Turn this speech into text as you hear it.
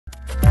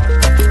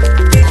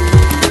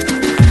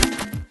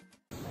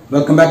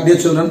Welcome back, dear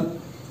children.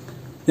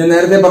 I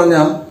നേരത്തെ പറഞ്ഞ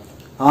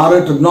 6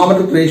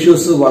 trigonometric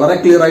ratios വളരെ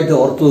ക്ലിയർ ആയിട്ട്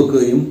ഓർത്തു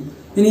വെക്കുകയും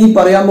ഇനി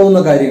പറയാൻ പോകുന്ന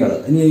കാര്യങ്ങൾ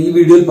ഈ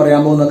വീഡിയോയിൽ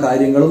പറയാൻ പോകുന്ന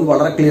കാര്യങ്ങളും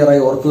വളരെ ക്ലിയർ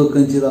ആയി ഓർത്തു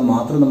വെക്കുകയും ചെയ്താൽ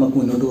മാത്രമേ നമുക്ക്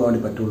മുന്നോട്ട് പോകാൻ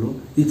പറ്റുള്ളൂ.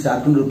 ഈ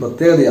ചാപ്റ്ററിന്റെ ഒരു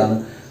പ്രത്യേകതയാണ്.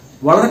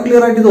 വളരെ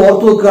ക്ലിയർ ആയിട്ട് ഇത്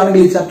ഓർത്തു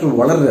വെക്കുകയാണെങ്കിൽ ഈ ചാപ്റ്റർ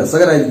വളരെ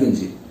രസകരമായിരിക്കും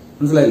ചെയ്യും.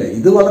 മനസ്സിലായില്ലേ?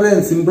 ഇത് വളരെ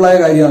സിമ്പിളായ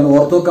കാര്യമാണ്,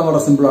 ഓർത്തു വെക്കാൻ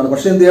വളരെ സിമ്പിളാണ്.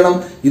 പക്ഷെ എന്ത് ചെയ്യണം,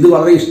 ഇത്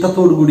വളരെ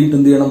ഇഷ്ടത്തോട് കൂടിയിട്ട്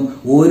എന്ത് ചെയ്യണം,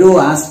 ഓരോ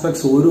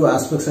ആസ്പെക്ട്സ്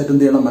ആയിട്ട്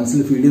എന്ത് ചെയ്യണം, മനസ്സിൽ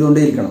ഫീഡ്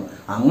ചെയ്തുകൊണ്ടേയിരിക്കണം.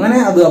 അങ്ങനെ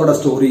അത് അവിടെ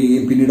സ്റ്റോർ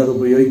ചെയ്യുകയും പിന്നീട് അത്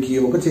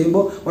ഉപയോഗിക്കുകയും ഒക്കെ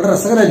ചെയ്യുമ്പോൾ വളരെ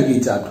രസകരമായിരിക്കും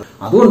ഈ ചാപ്റ്റർ.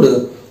 അതുകൊണ്ട്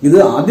ഇത്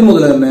ആദ്യം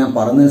മുതൽ തന്നെ ഞാൻ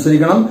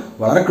പറഞ്ഞനുസരിക്കണം.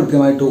 വളരെ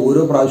കൃത്യമായിട്ട്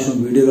ഓരോ പ്രാവശ്യവും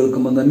വീഡിയോ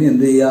കേൾക്കുമ്പോൾ തന്നെ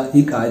എന്ത് ചെയ്യുക,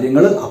 ഈ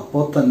കാര്യങ്ങൾ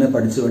അപ്പോൾ തന്നെ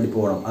പഠിച്ചു വേണ്ടി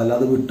പോകണം.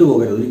 അല്ലാതെ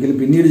വിട്ടുപോകരുത്. ഒരിക്കലും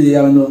പിന്നീട്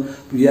ചെയ്യാമെന്ന്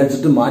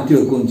വിചാരിച്ചിട്ട് മാറ്റി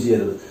വെക്കുകയും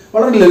ചെയ്യരുത്.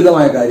 വളരെ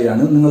ലളിതമായ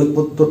കാര്യമാണ്. നിങ്ങൾ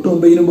ഇപ്പോൾ തൊട്ട്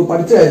മുമ്പ് ഇതിനു മുമ്പ്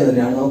പഠിച്ച കാര്യം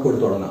തന്നെയാണ്. നമുക്ക് ഇവിടെ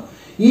തുടങ്ങാം.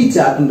 ഈ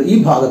ചാപ്റ്ററിന്റെ ഈ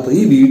ഭാഗത്ത്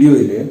ഈ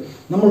വീഡിയോയില്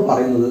നമ്മൾ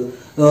പറയുന്നത്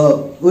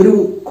ഒരു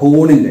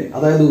കോണിന്റെ,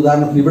 അതായത്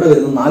ഉദാഹരണത്തിന് ഇവിടെ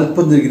വരുന്ന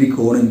 40 ഡിഗ്രി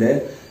കോണിന്റെ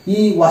ഈ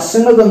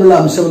വശങ്ങൾ തമ്മിലുള്ള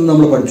അംശം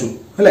നമ്മൾ പഠിച്ചു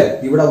അല്ലെ.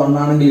 ഇവിടെ 1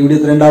 ആണെങ്കിൽ ഇവിടെ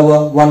എത്ര ഉണ്ടാവുക,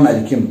 1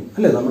 ആയിരിക്കും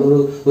അല്ലെ. നമ്മൾ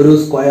ഒരു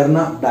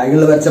സ്ക്വയറിനെ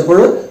ഡയഗണൽ വരച്ചപ്പോൾ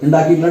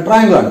ഉണ്ടാക്കിയിട്ടുള്ള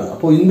ട്രയാങ്കിൾ ആണ്.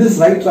 അപ്പോൾ in this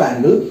right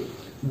triangle,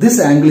 this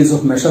angle is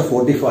of measure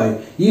 45.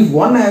 If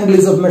one angle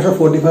is of measure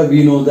 45,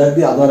 we know that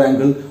the other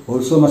angle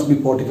also must be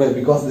 45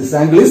 because this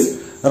angle is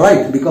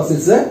right, because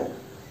it's a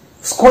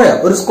square.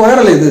 ഒരു square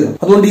അല്ലേ ഇത്.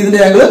 അതുകൊണ്ട് ഇതിന്റെ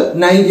angle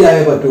 90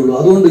 ആയേ പറ്റുള്ളൂ.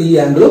 അതുകൊണ്ട് ഈ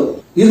angle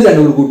ഇത്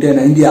രണ്ടും കൂടി കൂട്ടിയാൽ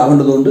 90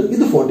 ആവേണ്ടതുകൊണ്ട്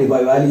ഇത്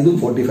 45 ആയാലും ഇതും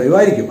 45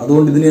 ആയിരിക്കും.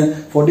 അതുകൊണ്ട് ഇതിന്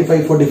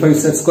 45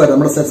 സെറ്റ് സ്ക്വയർ,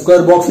 നമ്മുടെ സെറ്റ്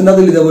സ്ക്വയർ ബോക്സിന്റെ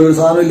അതിൽ ഇതേപോലെ ഒരു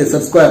സാധനം ഇല്ലേ,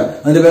 സെറ്റ് സ്ക്വയർ.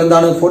 അതിന്റെ പേര്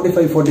എന്താണ്?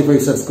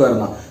 45 സെറ്റ് സ്ക്വയർ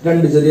എന്നാണ്.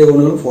 രണ്ട് ചെറിയ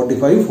കോണുകൾ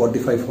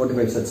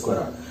 45 സെറ്റ് സ്ക്വയർ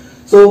ആണ്.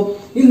 So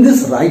in this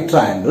right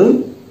triangle,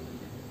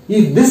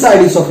 if this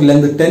side is of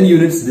length 10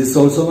 units, this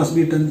also must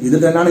be 10. ഇത്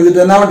 10 ആണെങ്കിൽ ഇത്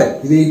 10 ആവട്ടെ,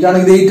 ഇത് 8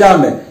 ആണെങ്കിൽ ഇത് 8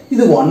 ആവണ്ടേ,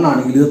 ഇത് 1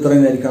 ആണെങ്കിൽ ഇത് എത്ര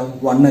ആയിരിക്കണം,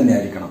 1 തന്നെ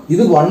ആയിരിക്കണം.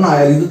 ഇത് 1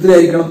 ആയാലും ഇത് 3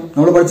 ആയിരിക്കണം.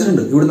 നമ്മൾ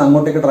പഠിച്ചിട്ടുണ്ട്. ഇവിടുന്ന്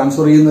അങ്ങോട്ടേക്ക്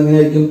ട്രാൻസ്ഫർ ചെയ്യുന്നത്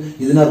എങ്ങനെയായിരിക്കും,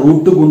 ഇതിനെ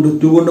റൂട്ട് കൊണ്ട്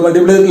 2 കൊണ്ട്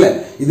മൾട്ടിപ്ലൈ ചെയ്തിട്ടില്ലേ.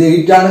 ഇത്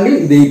 8 ആണെങ്കിൽ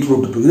ഇത്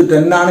 8√2, ഇത്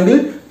 10 ആണെങ്കിൽ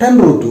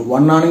 10√2,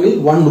 1 ആണെങ്കിൽ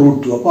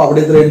 1√2. അപ്പൊ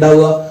അവിടെ എത്ര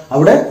ഉണ്ടാവുക,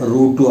 അവിടെ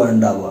 √2 ആണ്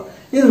ഉണ്ടാവുക.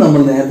 ഇത്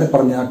നമ്മൾ നേരത്തെ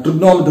പറഞ്ഞ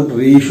ട്രിഗണോമെട്രിക്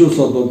റേഷ്യോസ്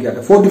ഓർത്ത്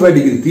നോക്കിയാട്ടെ. 45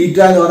 ഡിഗ്രി തീറ്റ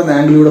എന്ന് പറയുന്ന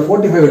ആംഗിൾ ഇവിടെ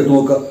 45 എടുത്ത്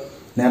നോക്കുക.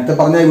 നേരത്തെ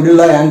പറഞ്ഞ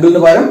ഇവിടെയുള്ള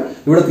ആംഗിളിന് പകരം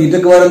ഇവിടെ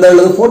തീറ്റക്ക് പകരം എന്താ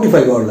ഉള്ളത്,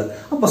 45 ഉള്ളത്.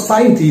 അപ്പൊ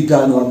സൈൻ തീറ്റ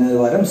എന്ന് പറഞ്ഞതിന്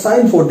പകരം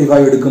സൈൻ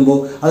 45 എടുക്കുമ്പോൾ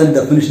അതിന്റെ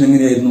ഡെഫിനിഷൻ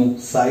എങ്ങനെയായിരുന്നു,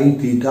 sine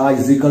theta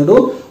is equal to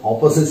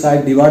opposite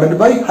side divided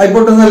by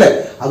hypotenuse അല്ലേ.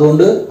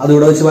 അതുകൊണ്ട് അത്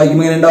ഇവിടെ വെച്ച്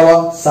വായിക്കുമ്പോൾ എങ്ങനെ ഉണ്ടാവുക,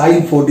 സൈൻ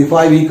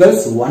 45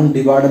 ഈക്വൽസ് 1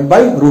 ഡിവൈഡഡ്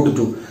ബൈ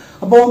 √2.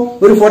 അപ്പോ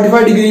ഒരു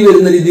 45 ഡിഗ്രി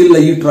വരുന്ന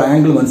രീതിയിലുള്ള ഈ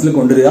ട്രയാങ്കിൾ മനസ്സിൽ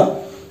കൊണ്ടുവരിക.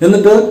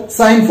 എന്നിട്ട്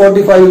സൈൻ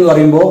 45 എന്ന്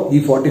പറയുമ്പോൾ ഈ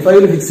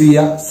 45 ഫിക്സ്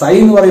ചെയ്യുക. സൈൻ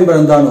എന്ന് പറയുമ്പോൾ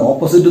എന്താണ്,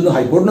 ഓപ്പോസിറ്റ് നിന്ന്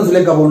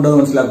ഹൈപ്പോട്ടനസിലേക്ക് പോകേണ്ടത്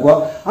മനസ്സിലാക്കുക.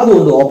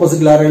 അതുകൊണ്ട്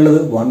ഓപ്പോസിറ്റിൽ ആരുള്ളത്,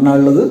 1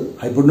 ആണുള്ളത്,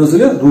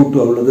 ഹൈപ്പോട്ടനസിൽ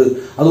 √2 ഉള്ളത്.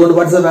 അതുകൊണ്ട്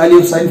what's the value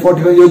of sine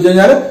 45 ചോദിച്ചു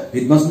കഴിഞ്ഞാൽ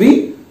it must be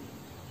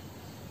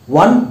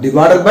 1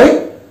 divided by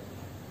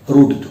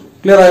 √2.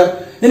 Clear ആയോ?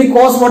 ഇനി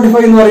കോസ്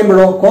 45 എന്ന്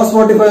പറയുമ്പോഴോ, കോസ്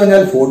 45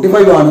 പറഞ്ഞാൽ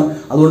 45 ആണ്.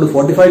 അതുകൊണ്ട്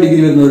 45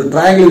 ഡിഗ്രി വരുന്ന ഒരു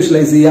ട്രയാങ്കിൾ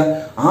വിഷ്വലൈസ് ചെയ്യുക.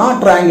 ആ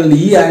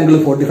ട്രയാങ്കിളിന് ഈ ആംഗിൾ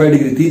 45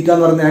 ഡിഗ്രി, തീറ്റ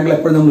എന്ന് പറയുന്ന ആംഗിൾ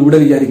എപ്പോഴും നമ്മൾ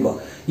ഇവിടെ വിചാരിക്കുക.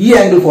 ഈ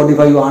ആംഗിൾ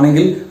 45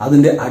 ആണെങ്കിൽ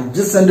അതിന്റെ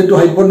അഡ്ജസന്റ് ടു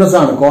ഹൈപ്പോട്ടനസ്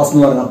ആണ് കോസ്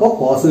എന്ന് പറയുന്നത്. അപ്പൊ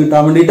കോസ്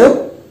കിട്ടാൻ വേണ്ടിയിട്ട്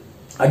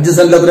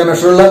അഡ്ജസന്റിൽ എത്ര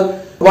മെഷർ ഉള്ളത്,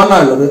 1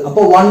 ആണുള്ളത്.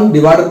 അപ്പൊ 1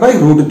 ഡിവൈഡഡ് ബൈ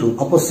 √2.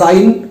 അപ്പൊ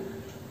സൈൻ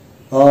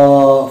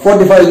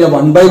 45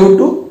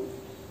 1/√2,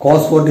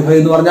 കോസ് 45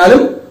 എന്ന്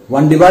പറഞ്ഞാലും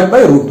 1 ഡിവൈഡ്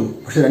ബൈ √2.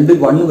 പക്ഷെ രണ്ട്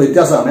 1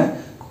 വ്യത്യാസമാണ്.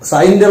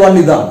 സൈനിന്റെ 1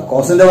 ഇതാണ്,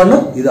 കോസിന്റെ 1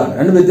 ഇതാണ്,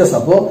 രണ്ട് വ്യത്യാസം.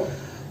 അപ്പോ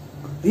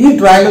ഈ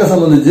ട്രയാങ്കിളിനെ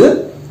സംബന്ധിച്ച്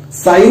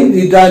സൈൻ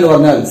തീറ്റ എന്ന്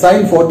പറഞ്ഞാൽ സൈൻ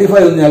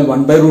 45 എന്ന് പറഞ്ഞാൽ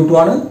 1/√2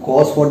 ആണ്,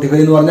 കോസ്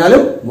 45 എന്ന്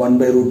പറഞ്ഞാലും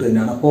 1/√2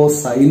 തന്നെയാണ്. അപ്പോ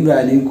സൈൻ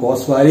വാല്യൂയും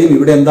കോസ് വാല്യൂയും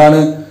ഇവിടെ എന്താണ്,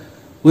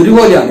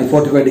 ഒരുപോലെയാണ് ഈ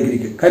 45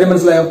 ഡിഗ്രിക്ക്. കാര്യം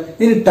മനസ്സിലായോ?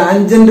 ഇനി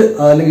ടാൻജന്റ്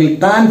അല്ലെങ്കിൽ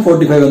ടാൻ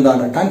 45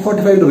 എന്താണ്, ടാൻ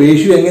 45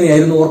 റേഷ്യോ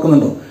എങ്ങനെയായിരുന്നു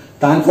ഓർക്കുന്നുണ്ടോ?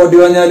 ടാൻ 40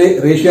 പറഞ്ഞാൽ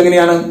റേഷ്യോ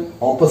എങ്ങനെയാണ്,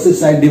 opposite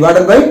side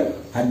divided by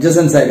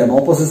adjacent side ആണ്.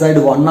 ഓപ്പോസിറ്റ് സൈഡ്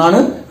 1 ആണ്,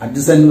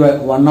 അഡ്ജസന്റ്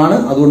 1 ആണ്.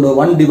 അതുകൊണ്ട്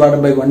 1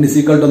 divided by 1 is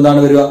equal to എന്താണ്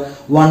വരിക,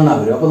 1 ആണ്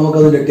വരിക. അപ്പൊ നമുക്ക്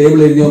അതിന്റെ ടേബിൾ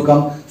എഴുതി നോക്കാം.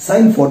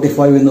 സൈൻ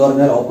 45 എന്ന്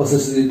പറഞ്ഞാൽ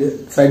ഓപ്പോസിറ്റ്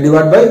സൈഡ്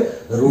ഡിവൈഡ് ബൈ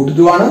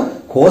 √2 ആണ്.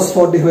 കോസ്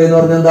 45 എന്ന്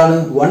പറഞ്ഞാൽ എന്താണ്,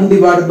 1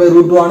 ഡിവൈഡഡ് ബൈ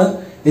 √2 ആണ്.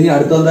 ഇനി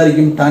അടുത്ത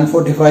എന്തായിരിക്കും, tan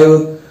 45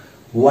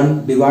 1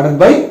 divided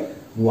by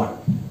 1.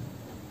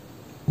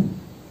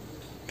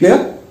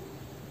 Clear?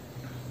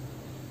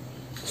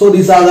 So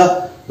these are the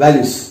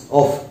values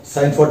of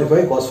sin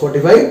 45, cos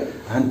 45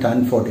 and tan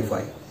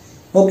 45.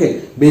 Okay,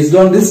 based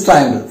on this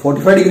triangle,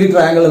 45 degree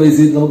triangle base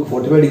ചെയ്ത് നമുക്ക്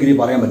 45 ഡിഗ്രി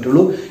പറയാൻ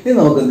പറ്റുള്ളൂ. ഇനി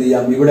നമുക്ക് എന്ത്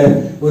ചെയ്യാം, ഇവിടെ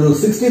ഒരു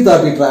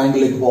 60-30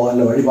 ട്രയാങ്കിളിലേക്ക്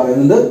പോകാനുള്ള വഴി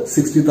പറയുന്നുണ്ട്.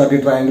 60-30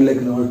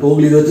 ട്രയാങ്കിളിലേക്ക് നമ്മൾ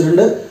ടോഗിൾ ചെയ്ത്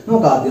വെച്ചിട്ടുണ്ട്.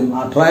 നമുക്ക് ആദ്യം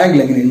ആ ട്രയാങ്കിൾ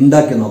എങ്ങനെ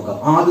ഉണ്ടാക്കി നോക്കാം.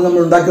 ആദ്യം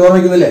നമ്മൾ ഉണ്ടാക്കി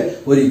ഓർമ്മിക്കുന്നില്ലേ,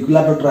 ഒരു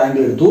ഇക്വലാറ്റർ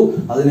ട്രയാങ്കിൾ എടുത്തു,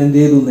 അതിനെന്ത്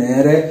ചെയ്തു,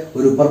 നേരെ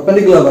ഒരു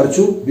പെർപെൻഡിക്കുലർ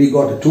വരച്ചു. We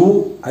got 2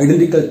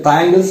 identical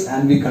triangles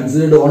and we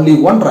considered only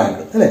 1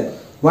 triangle അല്ലെ.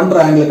 1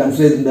 ട്രയാങ്കിൾ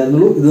കൺസിഡർ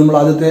ചെയ്തിട്ടുണ്ടായിരുന്നുള്ളൂ. ഇത് നമ്മൾ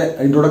ആദ്യത്തെ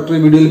ഇൻട്രോഡക്ടറി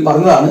വീഡിയോയിൽ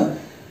പറഞ്ഞതാണ്.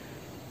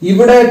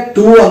 ഇവിടെ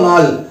 2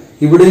 വന്നാൽ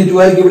ഇവിടെയും 2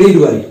 ആയിരിക്കും, ഇവിടെയും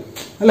 2 ആയിരിക്കും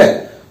അല്ലെ.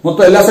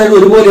 മൊത്തം എല്ലാ സൈഡും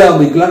ഒരുപോലെ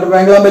ആകുമ്പോൾ ഇക്വലാറ്റർ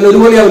ട്രയാങ്കിൾ ആകുമ്പോൾ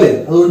ഒരുപോലെ ആവില്ലേ.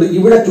 അതുകൊണ്ട്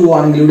ഇവിടെ 2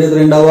 ആണെങ്കിൽ ഇവിടെ എത്ര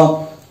ഉണ്ടാവുക,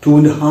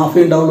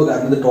 2.5 ഉണ്ടാവുള്ളൂ.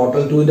 കാരണം ഇത്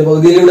ടോട്ടൽ 2ന്റെ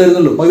പകുതിയിൽ ഇവിടെ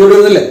വരുന്നുള്ളൂ, പകുതി ഇവിടെ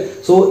വരുന്നില്ലേ.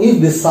 So if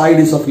this side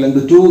is of length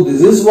 2,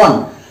 this is 1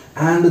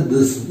 and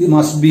this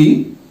must be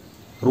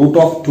root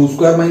of 2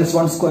 square minus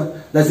 1 square.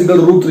 That's equal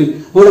to root 3.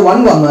 അപ്പോൾ ഇവിടെ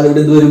 1 വന്നാൽ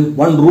ഇവിടെ എന്ത് വരും?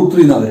 1 root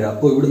 3 എന്നാ വരിക.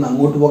 അപ്പോൾ ഇവിടുന്ന്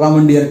അങ്ങോട്ട് പോകാൻ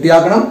വേണ്ടി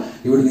ഇരട്ടിയാക്കണം,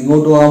 ഇവിടുന്ന്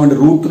ഇങ്ങോട്ട് പോകാൻ വേണ്ടി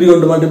root 3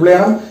 കൊണ്ട് മൾട്ടിപ്ലൈ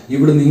ചെയ്യണം,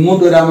 ഇവിടുന്ന്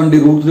ഇങ്ങോട്ട് വരാൻ വേണ്ടി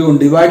root 3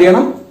 കൊണ്ട് ഡിവൈഡ്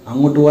ചെയ്യണം,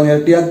 അങ്ങോട്ട് പോകാൻ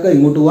ഇരട്ടിയാക്കുക,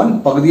 ഇങ്ങോട്ട് പോകാൻ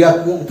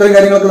പകുതിയാക്കുക. ഇത്രയും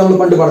കാര്യങ്ങളൊക്കെ നമ്മൾ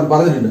പണ്ട്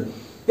പറഞ്ഞിട്ടുണ്ട്.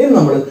 ഇനി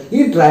നമ്മൾ ഈ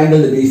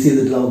ട്രയാങ്കിളിനെ ബേസ്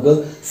ചെയ്തിട്ട് നമുക്ക്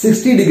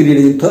 60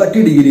 ഡിഗ്രിയുടെയും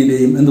 30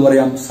 ഡിഗ്രിയുടെയും എന്ത്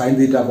പറയാം? Sine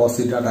theta, cos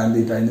theta, tan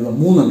theta എന്നിവ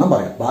 3 എണ്ണം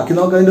പറയാം. ബാക്കി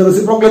നമുക്ക് അതിന്റെ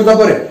റെസിപ്രോക്കൽ എടുത്താൽ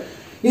പോരെ.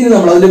 ഇനി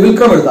നമ്മൾ അതിന്റെ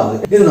വിൽക്രം എടുത്താൽ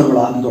മതി. ഇനി നമ്മൾ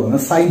ആദ്യം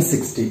തുടങ്ങുന്നത് സൈൻ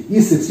 60. ഈ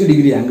 60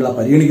 ഡിഗ്രി ആംഗിളാണ്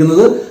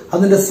പരിഗണിക്കുന്നത്.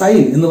 അതിന്റെ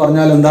സൈൻ എന്ന്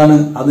പറഞ്ഞാൽ എന്താണ്?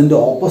 അതിന്റെ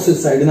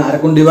ഓപ്പോസിറ്റ് സൈഡിനെ ആരെ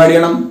കൊണ്ട് ഡിവൈഡ്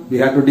ചെയ്യണം? We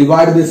have to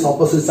divide this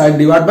opposite side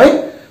divide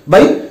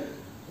by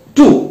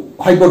 2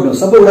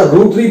 hypotenuse. അപ്പൊ ഇവിടെ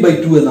root 3 by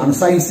 2 എന്നാണ്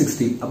സൈൻ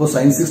 60. അപ്പൊ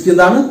സൈൻ 60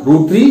 എന്താണ്?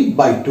 root 3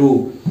 by 2.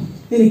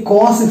 ഇനി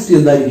cos 60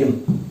 എന്തായിരിക്കും?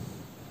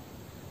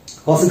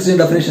 cos 60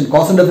 ഡെഫിനേഷൻ,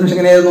 കോസിന്റെ ഡെഫിനേഷൻ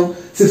എങ്ങനെയായിരുന്നു?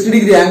 60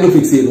 ഡിഗ്രി ആംഗിൾ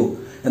ഫിക്സ് ചെയ്തു,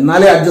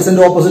 എന്നാലേ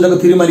അഡ്ജസന്റ് ഓപ്പോസിറ്റ് ഒക്കെ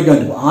തീരുമാനിക്കാൻ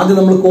പറ്റും. ആദ്യം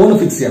നമ്മൾ കോണ്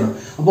ഫിക്സ് ചെയ്യണം.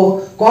 അപ്പോ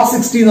cos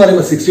 60 എന്ന്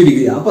പറയുമ്പോൾ 60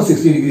 ഡിഗ്രിയാണ്. അപ്പൊ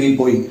 60 ഡിഗ്രിയിൽ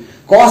പോയി.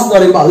 കോസ് എന്ന്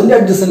പറയുമ്പോൾ അതിന്റെ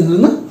അഡ്ജസന്റിൽ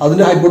നിന്ന്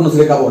അതിന്റെ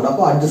ഹൈപ്പോട്ടനസിലേക്കാണ് പോകേണ്ടത്.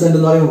 അപ്പൊ അഡ്ജസന്റ്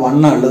എന്ന് പറയുമ്പോൾ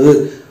 1 ആണ് ഉള്ളത്,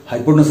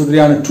 ഹൈപ്പോട്ടനസ്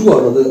 3 ആണ്, 2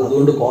 ഉള്ളത്.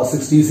 അതുകൊണ്ട് cos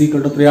 60 is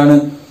equal to 3 ആണ്,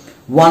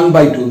 1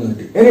 by 2 എന്ന്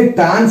കിട്ടി. ഇനി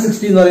tan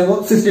 60 എന്ന് പറയുമ്പോൾ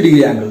 60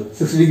 ഡിഗ്രി ആംഗിൾ,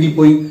 60 ഡിഗ്രിയിൽ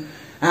പോയി.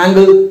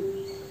 ആംഗിൾ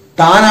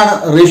tan ആണ്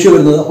റേഷ്യോ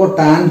വരുന്നത്. അപ്പോൾ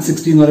tan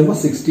 60 എന്ന് പറയുമ്പോൾ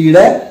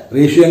 60യുടെ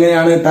റേഷ്യോ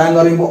എങ്ങനെയാണ്? tan എന്ന്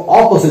പറയുമ്പോൾ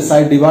opposite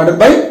side divided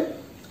by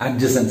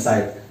adjacent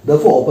side.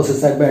 Therefore, opposite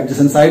side by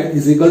adjacent side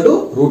is equal to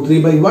root 3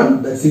 by 1.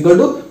 That's equal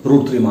to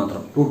root 3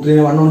 മാത്രം. root 3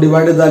 നെ 1 കൊണ്ട്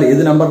ഡിവൈഡ് ചെയ്താൽ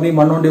ഏത് നമ്പറിനെയും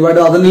 1 കൊണ്ട് ഡിവൈഡ്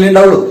അതിനല്ലേ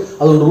ഉണ്ടാവുള്ളൂ.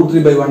 അതുകൊണ്ട് root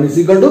 3 by 1 is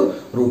equal to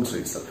root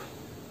 3 itself.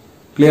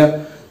 Clear?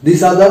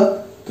 These are the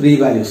three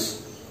values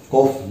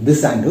of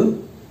this angle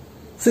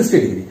 60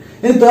 degree.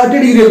 ഇനി 30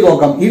 ഡിഗ്രി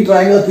നോക്കാം. ഈ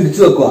ട്രയാങ്കിൾ തിരിച്ചു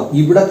വെക്കുക.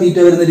 ഇവിടെ തീറ്റ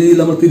വരുന്ന രീതിയിൽ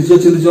നമ്മൾ തിരിച്ചു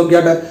വെച്ച് ചിന്തിച്ച്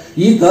നോക്കിയാട്ടെ.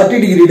 ഈ 30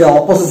 ഡിഗ്രിയുടെ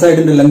ഓപ്പോസിറ്റ്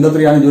സൈഡിന്റെ ലെങ്ത്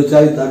എത്രയാണെന്ന്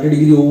ചോദിച്ചാൽ 30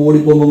 ഡിഗ്രി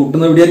ഓടിപ്പോകുമ്പോൾ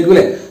മുട്ടുന്നത് എവിടെ ആയിരിക്കും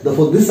അല്ലേ?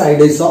 Therefore, this side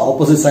is the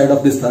opposite side of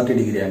this 30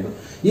 degree angle.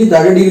 ഈ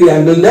 30 ഡിഗ്രി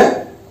ആംഗിളിന്റെ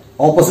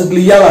ഓപ്പോസിറ്റ്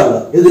ഇയാളാണ്,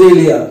 എതിരെ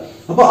ഇയാൾ.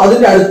 അപ്പൊ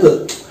അതിന്റെ അടുത്ത്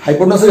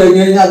ഹൈപ്പോട്ടനസ്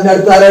കഴിഞ്ഞു കഴിഞ്ഞാൽ അതിന്റെ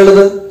അടുത്ത്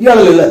ആരാളുള്ളത്?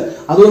 ഇയാളല്ലേ.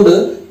 അതുകൊണ്ട്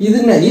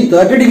ഇതിനെ ഈ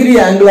 30 ഡിഗ്രി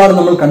ആംഗിൾ ആണ്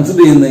നമ്മൾ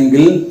കൺസിഡർ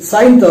ചെയ്യുന്നതെങ്കിൽ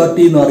സൈൻ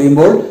 30 എന്ന്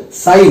പറയുമ്പോൾ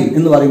സൈൻ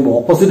എന്ന് പറയുമ്പോൾ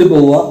ഓപ്പോസിറ്റ്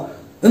പോവുക,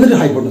 എന്നിട്ട്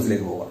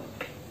ഹൈപ്പോട്ടനസിലേക്ക് പോവുക.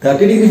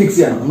 30 ഡിഗ്രി ഫിക്സ്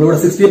ചെയ്യണം. നമ്മളിവിടെ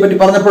 60യെ പറ്റി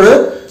പറഞ്ഞപ്പോൾ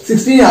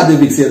 60 ആദ്യം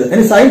ഫിക്സ് ചെയ്ത്.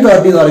 ഇനി സൈൻ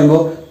 30 എന്ന്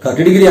പറയുമ്പോൾ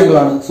 30 ഡിഗ്രി ആംഗിൾ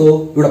ആണ്, സോ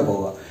ഇവിടെ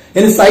പോവുക.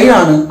 ഇനി സൈൻ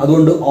ആണ്,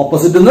 അതുകൊണ്ട്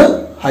ഓപ്പോസിറ്റ് നിന്ന്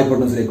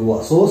ഹൈപ്പോട്ടനസിലേക്ക് പോവുക.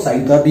 So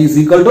sine 30 is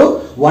equal to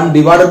 1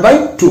 divided by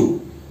 2.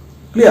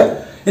 Clear?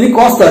 ഇനി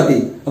cos 30,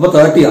 അപ്പൊ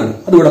 30 ആണ്,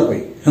 അത് ഇവിടെ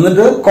പോയി.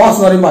 എന്നിട്ട് cos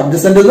എന്ന് പറയുമ്പോൾ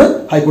അഡ്ജസന്റ് നിന്ന്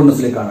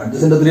ഹൈപ്പോട്ടനസിലേക്കാണ്.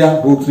 അഡ്ജസന്റ് എത്രയാണ്?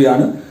 root 3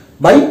 ആണ്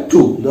by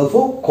 2.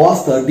 Therefore, cos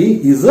 30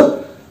 is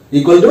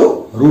equal to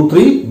root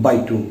 3 by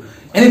 2.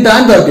 ഇനി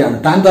tan 30 ആണ്.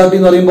 tan 30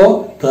 എന്ന് പറയുമ്പോൾ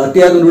 30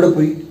 ആയതുകൊണ്ട് ഇവിടെ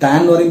പോയി. tan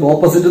എന്ന് പറയുമ്പോൾ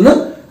ഓപ്പോസിറ്റ് നിന്ന്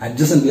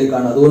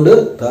അഡ്ജസന്റിലേക്കാണ്. അതുകൊണ്ട്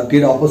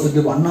 30യുടെ ഓപ്പോസിറ്റ്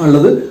 1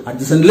 ആണുള്ളത്,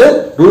 അഡ്ജസന്റില്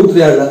root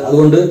 3 ആണ്.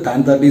 അതുകൊണ്ട് tan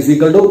 30 is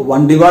equal to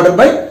 1 divided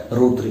by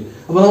root 3.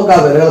 അപ്പൊ നമുക്ക് ആ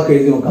വിലകളൊക്കെ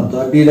എഴുതി നോക്കാം.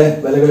 30യുടെ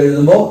വിലകൾ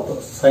എഴുതുമ്പോൾ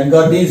sin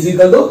 30 is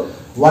equal to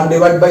 1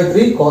 divided by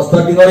 3. cos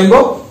 30 എന്ന്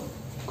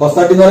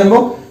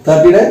പറയുമ്പോൾ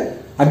 30യുടെ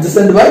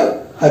adjacent by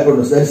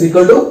hypotenuse, that is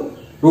equal to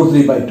root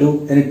 3 by 2.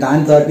 ഇനി tan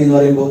 30 എന്ന്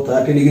പറയുമ്പോൾ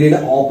 30 ഡിഗ്രിയുടെ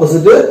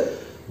ഓപ്പോസിറ്റ്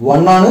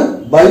 1 ആണ്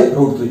by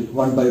root 3,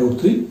 1 by root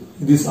 3.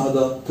 These are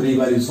the three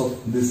values of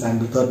this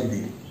angle 30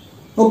 degree.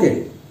 Okay.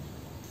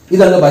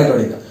 ഇതാണ് byte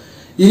പഠിക്കുക.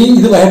 ഇനി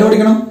ഇത് ബൈറ്റ്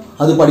പഠിക്കണം,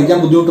 അത് പഠിക്കാൻ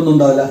ബുദ്ധിമുട്ടൊന്നും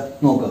ഉണ്ടാവില്ല.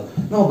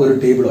 നമുക്കൊരു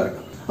ടേബിൾ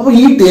വരക്കാം. അപ്പൊ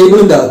ഈ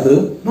ടേബിളിന്റെ അകത്ത്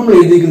നമ്മൾ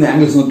എഴുതിയിരിക്കുന്ന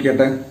angles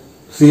നോക്കിയട്ടെ.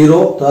 0,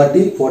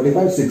 30,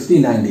 45, 60,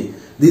 90.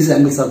 These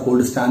angles are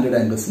called standard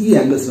angles. ഈ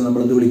ആംഗിൾസ്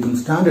നമ്മൾ എന്ത് വിളിക്കും?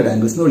 സ്റ്റാൻഡേർഡ്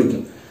ആംഗിൾസ് എന്ന്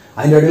വിളിക്കും.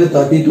 അതിന്റെ ഇടയിൽ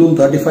 32,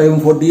 35,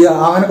 40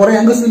 അങ്ങനെ കുറെ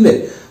ആംഗിൾസ് ഇല്ലേ?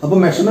 അപ്പൊ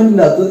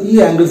മെഷർമെന്റിന്റെ അകത്ത് ഈ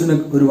ആംഗിൾസിന്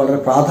ഒരു വളരെ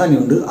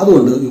പ്രാധാന്യമുണ്ട്.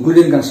 അതുകൊണ്ട്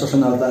യൂക്ലിഡിയൻ കൺസ്ട്രക്ഷൻ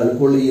നടത്താൻ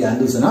എളുപ്പമുള്ള ഈ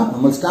ആംഗിൾസിനാ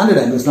നമ്മൾ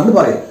സ്റ്റാൻഡേർഡ് ആംഗിൾസ് എന്നാണ്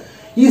പറയുക.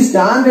 ഈ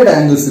സ്റ്റാൻഡേർഡ്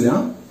ആംഗിൾസിന്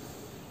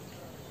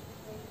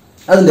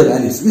അതിന്റെ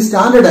വാല്യൂസ്, ഈ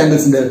സ്റ്റാൻഡേർഡ്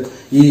ആംഗിൾസിന്റെ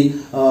ഈ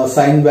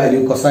സൈൻ വാല്യൂ,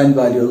 കൊസൈൻ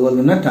വാല്യൂ, അതുപോലെ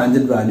തന്നെ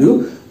ടാൻജന്റ് വാല്യൂ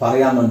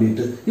പറയാൻ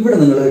വേണ്ടിയിട്ട് ഇവിടെ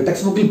നിങ്ങൾ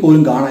ടെക്സ്റ്റ് ബുക്കിൽ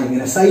പോലും കാണാം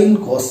ഇങ്ങനെ സൈൻ,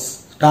 കോസ്,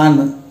 ടാൻ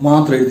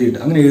മാത്രം എഴുതിയിട്ട്.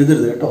 അങ്ങനെ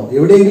എഴുതരുത് കേട്ടോ.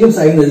 എവിടെയെങ്കിലും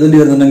സൈൻ എഴുതേണ്ടി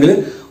വരുന്നുണ്ടെങ്കിൽ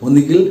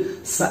ഒന്നിക്കിൽ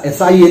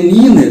SINE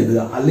എന്ന് എഴുതുക,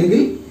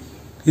 അല്ലെങ്കിൽ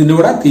ഇതിന്റെ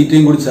കൂടെ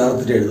തീറ്റയും കൂടി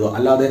ചേർത്തിട്ട് എഴുതുക.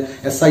 അല്ലാതെ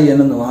SIN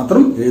എന്ന്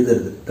മാത്രം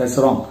എഴുതരുത്. That's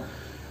wrong.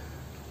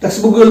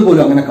 ടെക്സ്റ്റ് ബുക്കുകൾ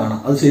പോലും അങ്ങനെ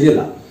കാണാം, അത്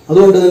ശരിയല്ല.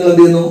 അതുകൊണ്ട് നിങ്ങൾ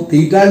എന്ത് ചെയ്യുന്നു?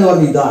 തീറ്റ എന്ന്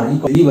പറഞ്ഞ ഇതാണ്,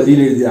 ഈ വരിയിൽ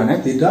എഴുതിയാണ്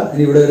തീറ്റ.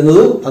 ഇനി ഇവിടെ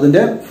വരുന്നത്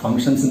അതിന്റെ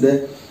ഫംഗ്ഷൻസിന്റെ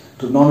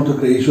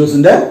ട്രിഗണോമെട്രിക്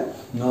റേഷ്യോസിന്റെ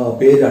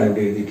പേരാണ്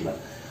ഇവിടെ എഴുതിയിട്ടുള്ളത്.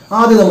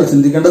 ആദ്യം നമ്മൾ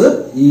ചിന്തിക്കേണ്ടത്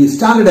ഈ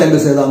സ്റ്റാൻഡേർഡ്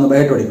ആംഗിൾസ് ഏതാണെന്ന്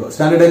ബൈറ്റ് പഠിക്കുക.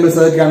 സ്റ്റാൻഡേർഡ് ആംഗിൾസ്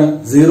ഏതൊക്കെയാണ്?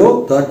 0,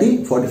 30,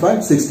 45,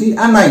 60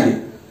 and 90.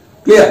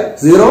 ക്ലിയർ?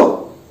 0,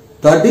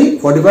 30,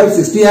 45,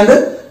 60 and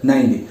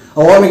 90.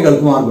 ഓർമ്മയ്ക്ക്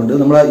എളുപ്പമാർഗുണ്ട്.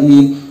 നമ്മളെ ഈ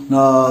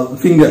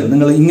ഫിംഗർ,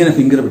 നിങ്ങൾ ഇങ്ങനെ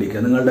ഫിംഗർ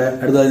പിടിക്കുക. നിങ്ങളുടെ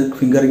അടുത്ത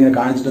ഫിംഗർ ഇങ്ങനെ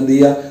കാണിച്ചിട്ട് എന്ത്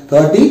ചെയ്യുക?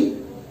 30,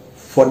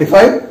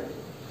 45,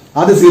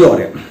 ആദ്യം 0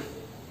 പറയാം.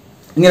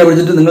 ഇങ്ങനെ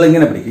പിടിച്ചിട്ട് നിങ്ങൾ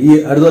ഇങ്ങനെ പിടിക്കുക. ഈ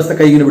അടുത്ത ദിവസത്തെ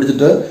കൈ ഇങ്ങനെ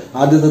പിടിച്ചിട്ട്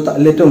ആദ്യത്തെ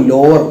ഏറ്റവും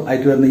ലോവർ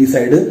ആയിട്ട് വരുന്ന ഈ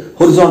സൈഡ്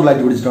ഹൊറിസോണ്ടൽ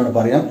ആയിട്ട് പിടിച്ചിട്ടാണ്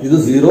പറയാം. ഇത്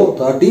 0,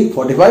 30,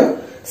 45,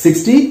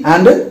 60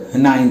 and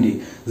 90.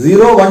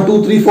 0, 1, 2,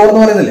 3, 4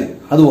 എന്ന് പറയുന്നില്ലേ?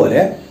 അതുപോലെ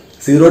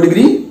 0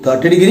 degree,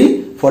 30 degree,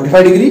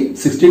 45 degree,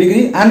 60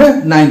 degree and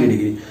 90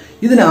 degree.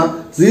 ഇതിനാ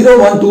 0,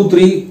 1, 2,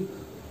 3,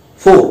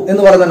 4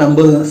 എന്ന് പറയുന്ന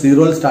നമ്പർ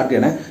സീറോയിൽ സ്റ്റാർട്ട്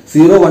ചെയ്യണേ.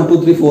 0 1 2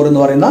 3 4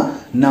 എന്ന് പറയുന്ന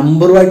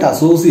നമ്പറുമായിട്ട്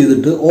അസോസിയേറ്റ്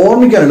ചെയ്തിട്ട്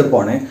ഓർമ്മിക്കാൻ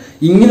എളുപ്പമാണ്.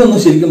 ഇങ്ങനെയൊന്നും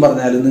ശരിക്കും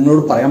പറഞ്ഞാൽ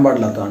നിങ്ങളോട് പറയാൻ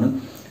പാടില്ലാത്തതാണ്.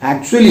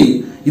 ആക്ച്വലി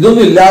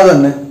ഇതൊന്നും ഇല്ലാതെ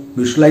തന്നെ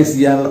വിഷ്വലൈസ്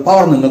ചെയ്യാനുള്ള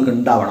പവർ നിങ്ങൾക്ക്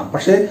ഉണ്ടാവണം.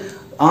 പക്ഷേ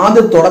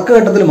ആദ്യം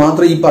തുടക്കഘട്ടത്തിൽ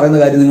മാത്രമേ ഈ പറയുന്ന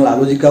കാര്യം നിങ്ങൾ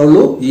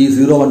ആലോചിക്കാവുള്ളൂ. ഈ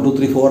 0 1 2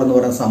 3 4 എന്ന്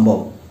പറയുന്ന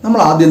സംഭവം നമ്മൾ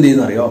ആദ്യം എന്ത്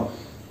ചെയ്യുന്ന അറിയോ?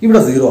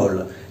 ഇവിടെ 0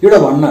 ആണുള്ളത്, ഇവിടെ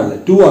 1 ആണുള്ളത്,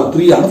 2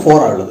 3 ആണ്,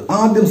 4 ആണുള്ളത്.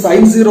 ആദ്യം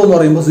സൈൻ 0 എന്ന്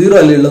പറയുമ്പോൾ 0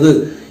 അല്ലേ ഉള്ളത്.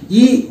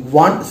 ഈ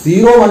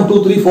 0 1 2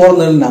 3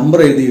 4 എന്ന നമ്പർ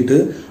എഴുതിയിട്ട്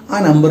ആ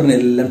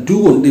നമ്പറിനെല്ലാം 2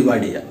 കൊണ്ട്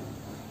ഡിവൈഡ് ചെയ്യാം.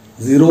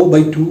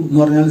 0/2 എന്ന്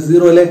പറഞ്ഞാൽ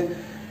 0 അല്ലേ.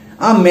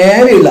 ആ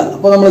മേലെയുള്ള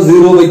അപ്പൊ നമ്മൾ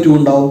 0/2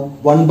 ഉണ്ടാവും,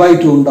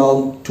 1/2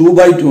 ഉണ്ടാവും,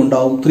 2/2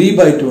 ഉണ്ടാവും,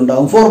 3/2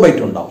 ഉണ്ടാവും,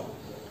 4/2 ഉണ്ടാവും.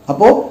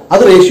 അപ്പോ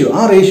അത് റേഷ്യോ.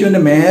 ആ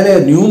റേഷ്യോന്റെ മേലെ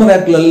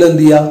ന്യൂമറേറ്ററിലെല്ലാം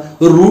എന്ത് ചെയ്യുക?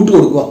 ഒരു റൂട്ട്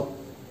കൊടുക്കുക.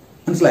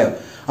 മനസ്സിലായോ?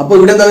 അപ്പൊ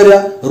ഇവിടെ എന്താ വരിക?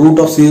 റൂട്ട്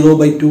ഓഫ്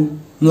 0/2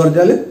 എന്ന്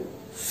പറഞ്ഞാൽ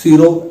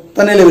 0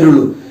 തന്നെയല്ലേ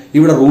വരുള്ളൂ.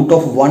 ഇവിടെ റൂട്ട്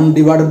ഓഫ് 1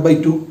 ഡിവൈഡഡ് ബൈ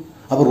 2.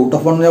 അപ്പൊ റൂട്ട്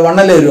ഓഫ് 1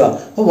 അല്ലേ വരിക.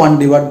 അപ്പൊ 1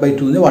 ഡിവൈഡ് ബൈ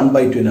 2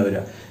 1/2 തന്നെ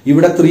വരിക.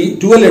 ഇവിടെ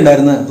 2 അല്ലേ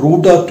ഉണ്ടായിരുന്നത്.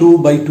 റൂട്ട് ഓഫ്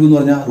 2/2 എന്ന്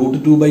പറഞ്ഞാൽ റൂട്ട്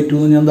 2/2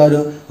 എന്ന് പറഞ്ഞാൽ എന്താ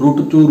വരിക?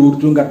 റൂട്ട്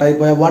 2 കട്ടായി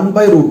പോയാൽ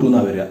 1/√2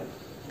 എന്നാ വരിക.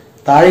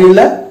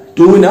 താഴെയുള്ള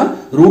 2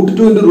 റൂട്ട്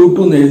 2 ×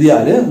 √2 എന്ന്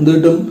എഴുതിയാൽ എന്ത്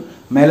കിട്ടും?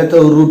 മേലത്തെ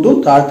ഒരു റൂട്ടും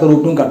താഴത്തെ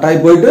റൂട്ടും കട്ടായി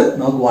പോയിട്ട്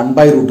നമുക്ക്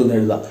 1/√2 എന്ന്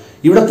എഴുതാം.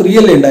 ഇവിടെ 3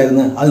 അല്ലേ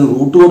ഉണ്ടായിരുന്നത്, അതിന്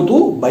റൂട്ട് കൊടുത്തു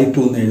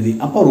 /2 എന്ന് എഴുതി.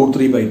 അപ്പൊ റൂട്ട്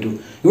 3/2.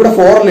 ഇവിടെ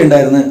 4 അല്ലേ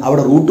ഉണ്ടായിരുന്നത്,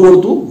 അവിടെ റൂട്ട്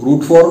കൊടുത്തു,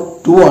 റൂട്ട് 4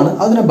 2 ആണ്,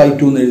 അതിനെ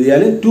 /2 എന്ന്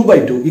എഴുതിയാൽ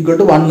 2/2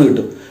 = 1 എന്ന്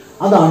കിട്ടും.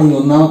 അതാണ് ഈ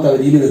ഒന്നാമത്തെ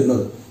വരിയിൽ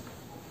വരുന്നത്.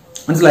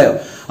 മനസ്സിലായോ?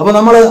 അപ്പൊ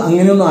നമ്മൾ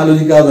അങ്ങനെയൊന്നും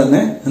ആലോചിക്കാതെ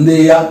തന്നെ എന്ത്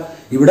ചെയ്യുക?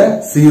 ഇവിടെ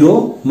 0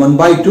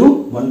 1/2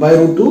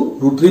 1/√2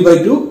 റൂട്ട്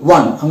 3/2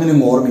 1 അങ്ങനെ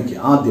ഓർമ്മിക്കുക.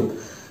 ആദ്യം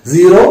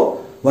 0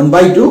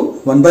 1/2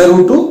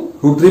 1/√2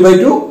 റൂട്ട്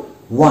 3/2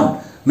 1.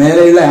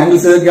 മേലെയുള്ള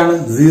ആംഗിൾസ് ഏതൊക്കെയാണ്?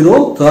 0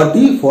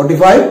 30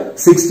 45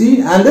 60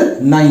 ആൻഡ്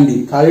 90.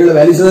 താഴെയുള്ള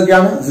വാല്യൂസ്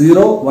ഏതൊക്കെയാണ്?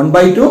 0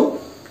 1/2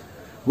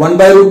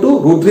 1/√2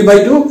 റൂട്ട്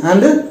 3/2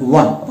 ആൻഡ്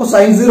 1. അപ്പൊ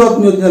സൈൻ 0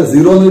 എന്ന് പറഞ്ഞാൽ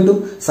 0 എന്ന് കിട്ടും,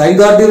 സൈൻ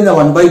 30 എന്ന് പറഞ്ഞാൽ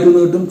 1/2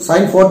 എന്ന് കിട്ടും,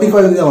 സൈൻ 45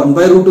 എന്ന് പറഞ്ഞാൽ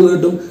 1/√2 എന്ന്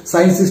കിട്ടും,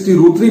 സൈൻ 60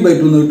 റൂട്ട്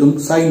 3/2 എന്ന് കിട്ടും,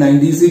 സൈൻ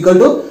 90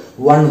 =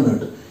 1 എന്ന്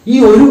കിട്ടും. ഈ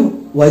ഒരു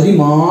വരി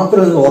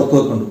മാത്രമേ നിങ്ങൾ ഓർത്ത്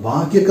വെക്കുന്നുള്ളൂ.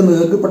 ബാക്കിയൊക്കെ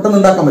നിങ്ങൾക്ക് പെട്ടെന്ന്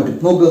ഉണ്ടാക്കാൻ പറ്റും.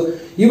 നോക്ക്,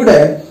 ഇവിടെ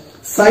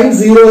സൈൻ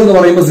 0 എന്ന്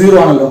പറയുമ്പോൾ 0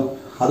 ആണല്ലോ.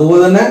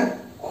 അതുപോലെ തന്നെ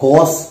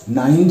കോസ്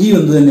 90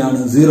 എന്ത് തന്നെയാണ്?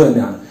 0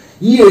 തന്നെയാണ്.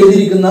 ഈ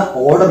എഴുതിയിരിക്കുന്ന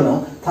ഓർഡറിന്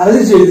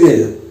തലതിരിച്ച്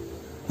എഴുതിയത്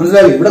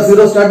മനസ്സിലായി. ഇവിടെ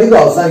 0 സ്റ്റാർട്ട് ചെയ്തു,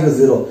 അവസാനിക്കും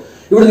 0.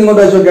 ഇവിടെ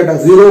നിങ്ങോട്ട് വെച്ച് നോക്കിയാട്ടെ.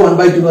 0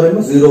 1/2 എന്ന്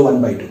പറയുമ്പോൾ 0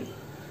 1/2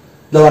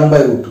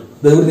 1/√2.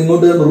 ഇവിടെ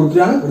നിങ്ങോട്ട് റൂട്ട്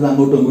 3 ആണ്, ഇവിടെ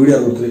അങ്ങോട്ടും ഇവിടെ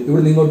റൂട്ട് 3.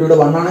 ഇവിടെ നിങ്ങോട്ട് ഇവിടെ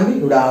 1 ആണെങ്കിൽ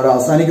ഇവിടെ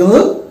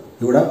അവസാനിക്കുന്നത്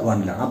ഇവിടെ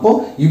 1 ആണ്. അപ്പോൾ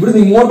ഇവിടെ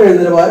ഇങ്ങോട്ട്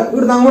എഴുതുന്ന പകരം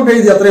ഇവിടെ അങ്ങോട്ട്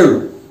എഴുതി, അത്രയേ ഉള്ളൂ.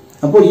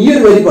 അപ്പോൾ ഈ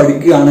ഒരു വരി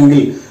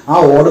പഠിക്കുകയാണെങ്കിൽ ആ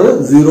ഓർഡർ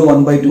 0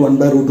 1/2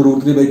 1/√2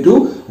 റൂട്ട് 3/2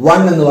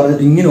 1 എന്ന്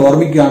പറഞ്ഞിട്ട് ഇങ്ങനെ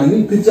ഓർമ്മിക്കുകയാണെങ്കിൽ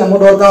തിരിച്ച്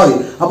അങ്ങോട്ട് ഓർത്താൽ മതി.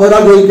 അപ്പൊ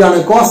ഒരാൾ ചോദിക്കുകയാണ്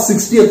കോസ്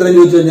 60 എത്രയും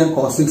ചോദിച്ചു കഴിഞ്ഞാൽ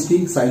കോസ് 60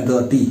 സൈൻ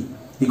 30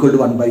 =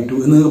 1/2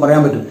 എന്ന് നിങ്ങൾക്ക്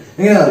പറയാൻ പറ്റും.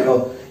 എങ്ങനെയാ അറിയോ?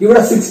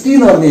 ഇവിടെ 60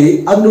 എന്ന് പറഞ്ഞാൽ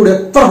അതിന്റെ കൂടെ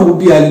എത്ര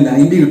കൂട്ടിയാലും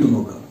 90 കിട്ടും.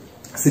 നോക്കുക,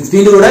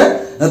 60ന്റെ കൂടെ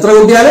എത്ര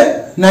കൂട്ടിയാലും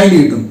 90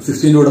 കിട്ടും.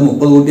 60ന്റെ കൂടെ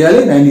 30 കൂട്ടിയാൽ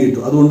 90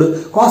 കിട്ടും. അതുകൊണ്ട്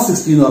കോസ്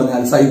 60 എന്ന്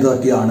പറഞ്ഞാൽ സൈൻ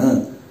 30 ആണ്.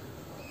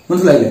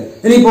 മനസ്സിലായില്ലേ?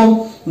 ഇനിയിപ്പം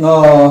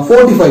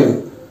 45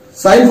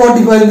 സൈൻ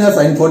 45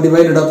 സൈൻ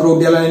 45 എത്ര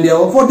കൂട്ടിയാൽ 90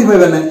 ആവും? 45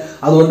 തന്നെ.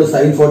 അതുകൊണ്ട്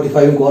സൈൻ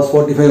 45 കോസ്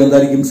 45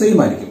 എന്തായിരിക്കും? സെയിം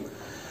ആയിരിക്കും.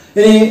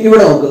 ഇനി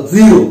ഇവിടെ നോക്ക്,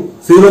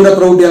 0ന്റെ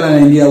എത്ര കൂട്ടിയാൽ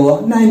 90 ആവുക?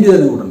 90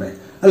 തന്നെ കൂട്ടണ്ടേ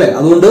അല്ലെ?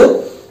 അതുകൊണ്ട്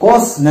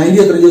കോസ് 90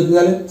 എത്ര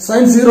ചോദിച്ചാൽ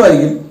സൈൻ 0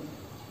 ആയിരിക്കും.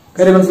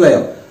 കാര്യം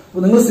മനസ്സിലായോ? അപ്പൊ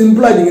നിങ്ങൾ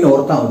സിമ്പിൾ ആയിട്ട് ഇങ്ങനെ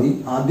ഓർത്താൽ മതി.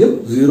 ആദ്യം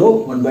 0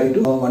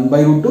 1/2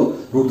 1/√2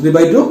 റൂട്ട്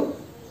 3/2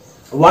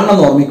 1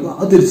 എന്ന് ഓർമ്മിക്കുക,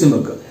 അത് തിരിച്ചും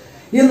വെക്കുക.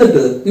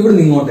 എന്നിട്ട് ഇവിടെ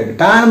നിങ്ങോട്ടേക്ക്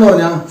ടാൻ എന്ന്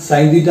പറഞ്ഞാൽ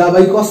സൈൻ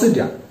θ കോസ്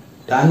θ.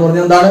 ടാൻ എന്ന്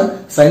പറഞ്ഞാൽ എന്താണ്?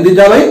 Sign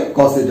θ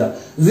cos θ.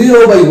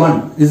 0/1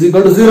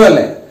 = 0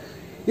 അല്ലേ?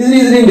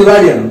 ഇതിനെയും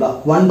ഡിവൈഡ് ചെയ്യണം.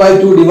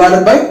 1/2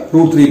 divided by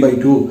root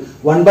 3/2.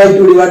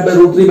 1/2 divide by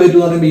root 3/2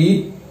 എന്ന് പറയുമ്പോൾ ഈ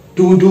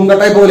 2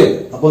 കട്ടായി പോലെ.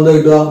 അപ്പൊ എന്താ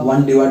കിട്ടുക?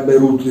 1 ഡിവൈഡ് ബൈ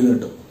റൂട്ട് 3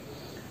 കിട്ടും.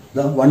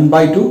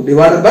 1/2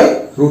 ഡിവൈഡഡ് ബൈ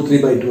റൂട്ട്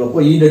 3/2. അപ്പൊ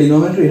ഈ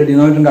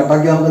ഡിനോമിനേറ്റർ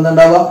കട്ടാക്കി നമുക്ക് എന്താ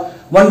ഉണ്ടാവുക?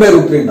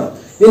 1/√3 ഉണ്ടാവും.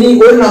 ഇനി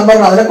ഒരു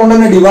നമ്പറിന് അതിനെ കൊണ്ട്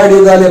തന്നെ ഡിവൈഡ്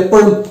ചെയ്താൽ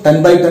എപ്പോഴും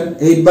 10/10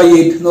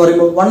 8/8 എന്ന്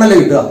പറയുമ്പോൾ 1 അല്ലേ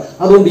കിട്ടുക.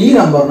 അതുകൊണ്ട് ഈ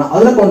നമ്പറിന്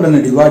അതിനെ കൊണ്ട് തന്നെ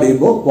ഡിവൈഡ്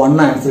ചെയ്യുമ്പോൾ 1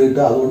 ആൻസർ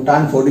കിട്ടുക. അതുകൊണ്ട്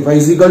tan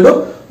 45 =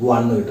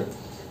 1 കിട്ടും.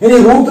 ഇനി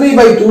റൂട്ട്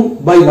 3/2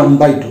 /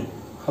 1/2.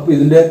 അപ്പൊ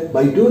ഇതിന്റെ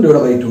 /2 ഇവിടെ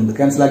 /2 ഉണ്ട്.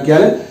 ക്യാൻസൽ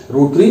ആക്കിയാൽ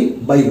റൂട്ട്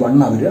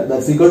 3/1 വരിക.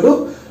 That's equal to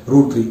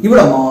root 3.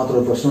 ഇവിടെ മാത്രം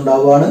ഒരു പ്രശ്നം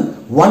ഉണ്ടാവുകയാണ്.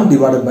 1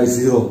 ഡിവൈഡഡ് ബൈ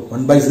 0.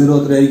 1/0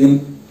 എത്രയായിരിക്കും?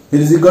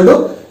 It is equal to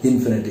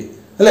infinity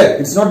അല്ലെ?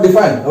 It's not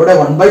defined. അവിടെ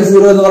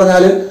 1/0 എന്ന്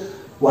പറഞ്ഞാൽ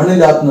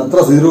 1ന്റെ അകത്തുനിന്ന് എത്ര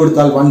 0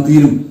 എടുത്താൽ 1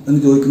 തീരും എന്ന്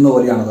ചോദിക്കുന്ന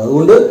പോലെയാണത്.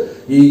 അതുകൊണ്ട്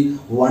ഈ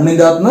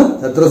 1ന്റെ അകത്തുനിന്ന്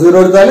എത്ര 0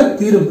 എടുത്താലും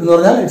തീരും എന്ന്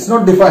പറഞ്ഞാൽ it's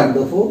not defined.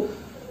 Therefore,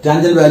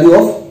 tangent value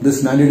of this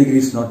 90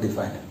 degree is not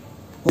defined.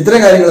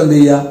 ഇത്രയും കാര്യങ്ങൾ എന്ത്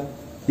ചെയ്യുക?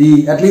 ഈ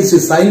അറ്റ്ലീസ്റ്റ്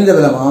സൈനിന്റെ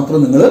വില മാത്രം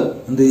നിങ്ങൾ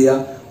എന്ത് ചെയ്യുക?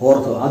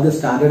 ഓർത്ത് ആദ്യം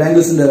സ്റ്റാൻഡേർഡ്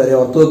ആംഗിൾസിന്റെ വില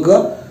ഓർത്ത് വെക്കുക,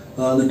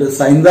 എന്നിട്ട്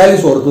സൈൻ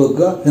വാല്യൂസ് ഓർത്ത്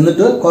വെക്കുക,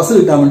 എന്നിട്ട് കോസ്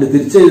കിട്ടാൻ വേണ്ടി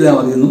തിരിച്ചെഴുതാൻ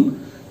മതിയെന്നും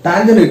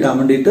ടാൻജന്റ് കിട്ടാൻ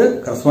വേണ്ടിയിട്ട്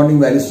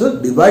കറസ്പോണ്ടിങ് വാല്യൂസ്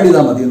ഡിവൈഡ്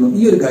ചെയ്താൽ മതിയെന്നും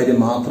ഈ ഒരു കാര്യം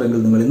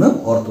മാത്രമെങ്കിലും നിങ്ങൾ ഇന്ന്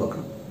ഓർത്ത്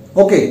വെക്കണം.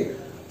 Okay,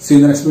 see you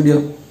in the next video.